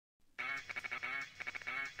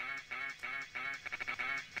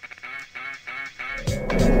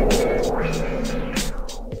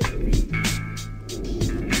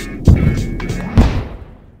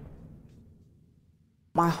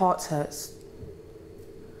heart hurts.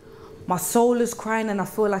 My soul is crying and I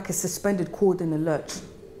feel like a suspended cord in a lurch.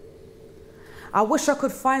 I wish I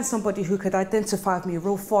could find somebody who could identify me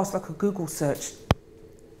real fast like a Google search.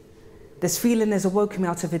 This feeling has awoken me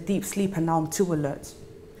out of a deep sleep and now I'm too alert.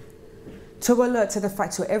 Too alert to the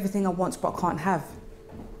fact you're everything I want but can't have.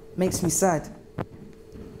 Makes me sad.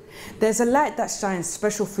 There's a light that shines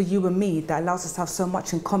special for you and me that allows us to have so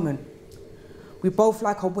much in common. We both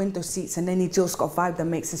like our window seats and any Jill Scott vibe that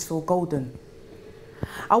makes us feel golden.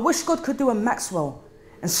 I wish God could do a Maxwell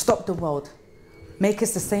and stop the world. Make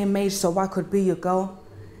us the same age so I could be your girl.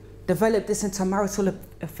 Develop this into a marital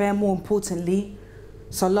affair, more importantly,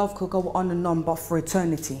 so love could go on and on but for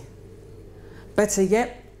eternity. Better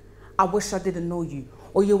yet, I wish I didn't know you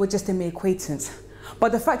or you were just a mere acquaintance.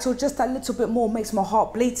 But the fact you're just that little bit more makes my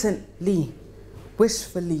heart blatantly,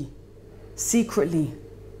 wishfully, secretly,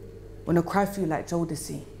 wanna cry for you like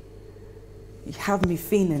Jodeci. You have me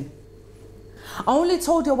fiending. I only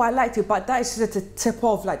told you I liked you, but that is just a tip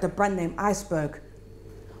off like the brand name Iceberg.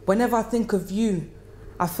 Whenever I think of you,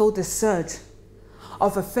 I feel this surge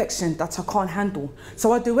of affection that I can't handle.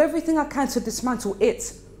 So I do everything I can to dismantle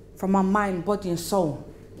it from my mind, body and soul.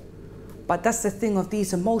 But that's the thing of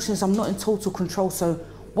these emotions, I'm not in total control, so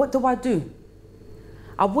what do?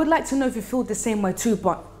 I would like to know if you feel the same way too,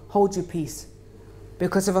 but hold your peace.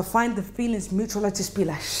 Because if I find the feelings mutual, I just be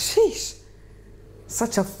like, sheesh.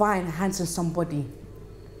 Such a fine, handsome somebody.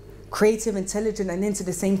 Creative, intelligent, and into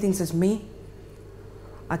the same things as me.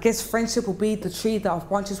 I guess friendship will be the tree that our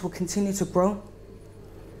branches will continue to grow.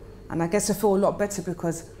 And I guess I feel a lot better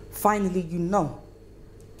because finally you know.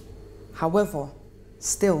 However,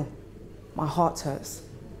 still, my heart hurts.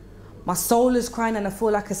 My soul is crying and I feel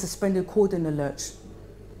like a suspended cord in a lurch.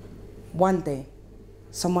 One day,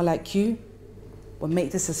 someone like you will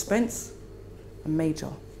make the suspense a major.